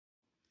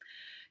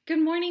Good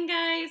morning,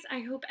 guys. I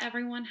hope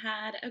everyone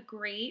had a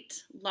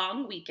great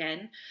long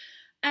weekend.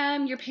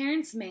 Your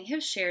parents may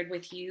have shared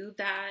with you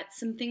that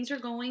some things are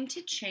going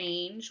to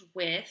change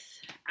with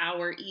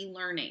our e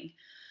learning.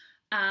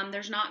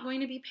 There's not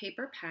going to be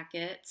paper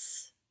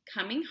packets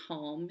coming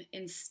home.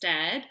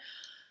 Instead,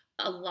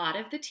 a lot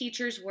of the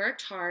teachers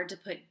worked hard to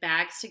put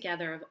bags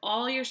together of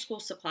all your school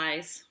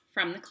supplies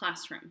from the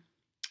classroom.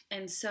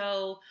 And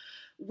so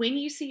when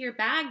you see your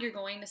bag, you're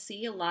going to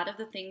see a lot of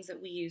the things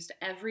that we used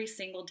every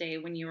single day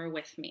when you were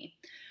with me.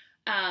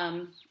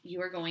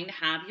 You are going to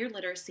have your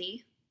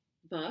literacy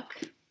book,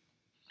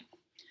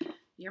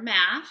 your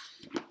math,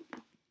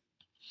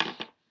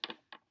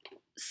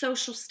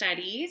 social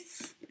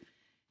studies,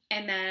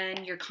 and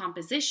then your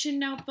composition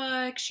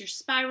notebooks, your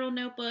spiral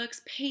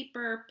notebooks,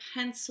 paper,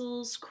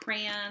 pencils,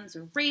 crayons,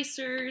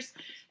 erasers,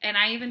 and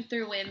I even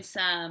threw in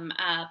some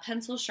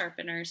pencil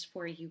sharpeners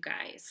for you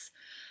guys.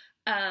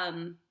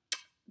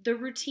 The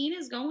routine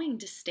is going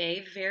to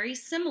stay very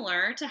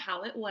similar to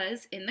how it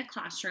was in the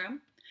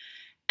classroom.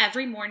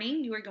 Every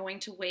morning, you are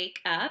going to wake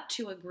up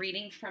to a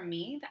greeting from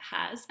me that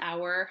has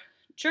our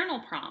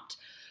journal prompt.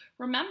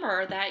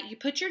 Remember that you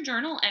put your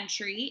journal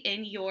entry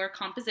in your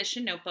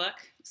composition notebook.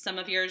 Some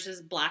of yours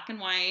is black and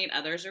white,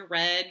 others are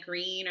red,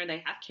 green, or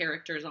they have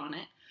characters on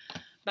it.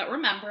 But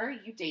remember,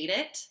 you date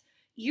it,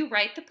 you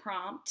write the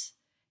prompt,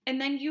 and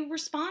then you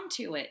respond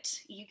to it.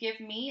 You give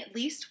me at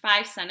least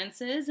 5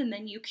 sentences, and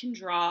then you can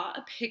draw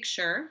a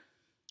picture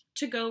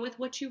to go with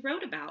what you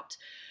wrote about.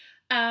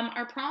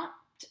 Our prompt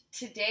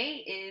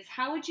today is,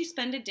 how would you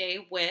spend a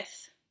day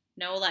with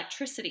no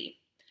electricity?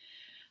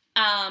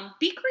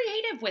 Be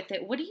creative with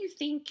it. What do you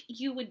think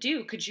you would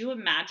do? Could you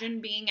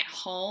imagine being at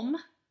home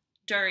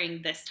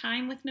during this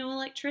time with no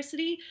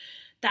electricity?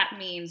 That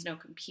means no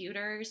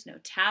computers, no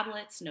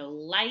tablets, no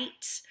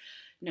light,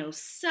 no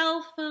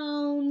cell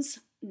phones,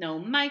 no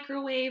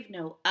microwave,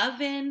 no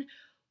oven.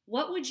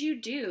 What would you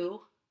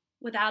do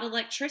without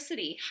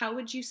electricity? How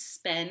would you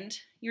spend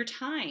your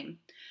time?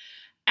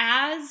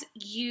 As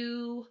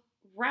you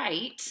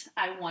write,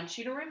 I want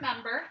you to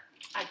remember,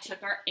 I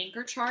took our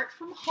anchor chart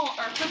from home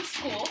or from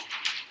school,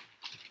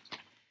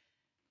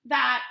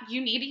 that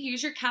you need to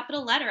use your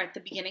capital letter at the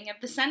beginning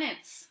of the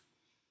sentence.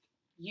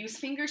 Use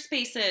finger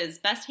spaces,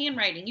 best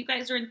handwriting. You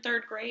guys are in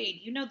 3rd grade.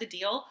 You know the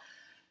deal.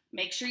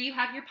 Make sure you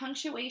have your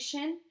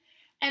punctuation.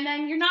 And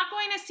then you're not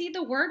going to see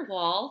the word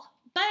wall,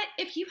 but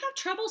if you have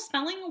trouble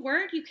spelling a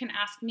word, you can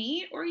ask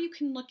me or you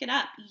can look it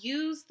up.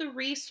 Use the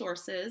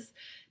resources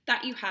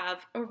that you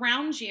have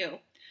around you.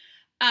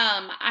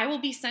 I will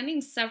be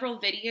sending several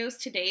videos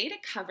today to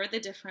cover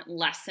the different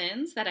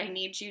lessons that I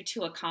need you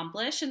to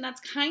accomplish, and that's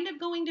kind of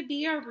going to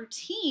be our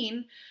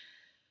routine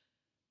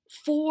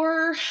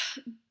for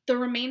the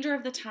remainder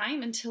of the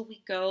time until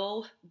we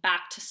go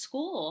back to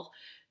school.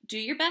 Do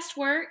your best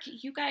work.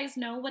 You guys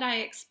know what I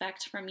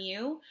expect from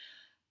you.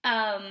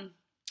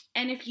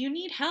 And if you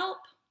need help,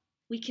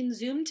 we can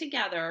Zoom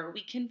together.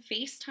 We can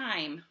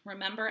FaceTime.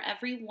 Remember,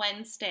 every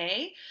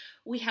Wednesday,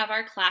 we have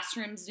our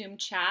classroom Zoom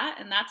chat,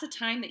 and that's a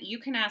time that you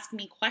can ask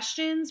me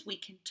questions. We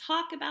can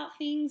talk about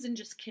things and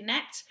just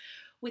connect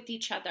with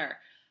each other.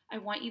 I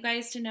want you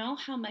guys to know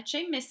how much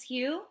I miss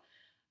you,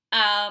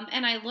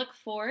 and I look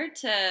forward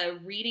to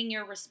reading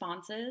your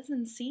responses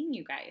and seeing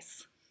you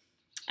guys.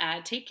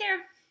 Take care.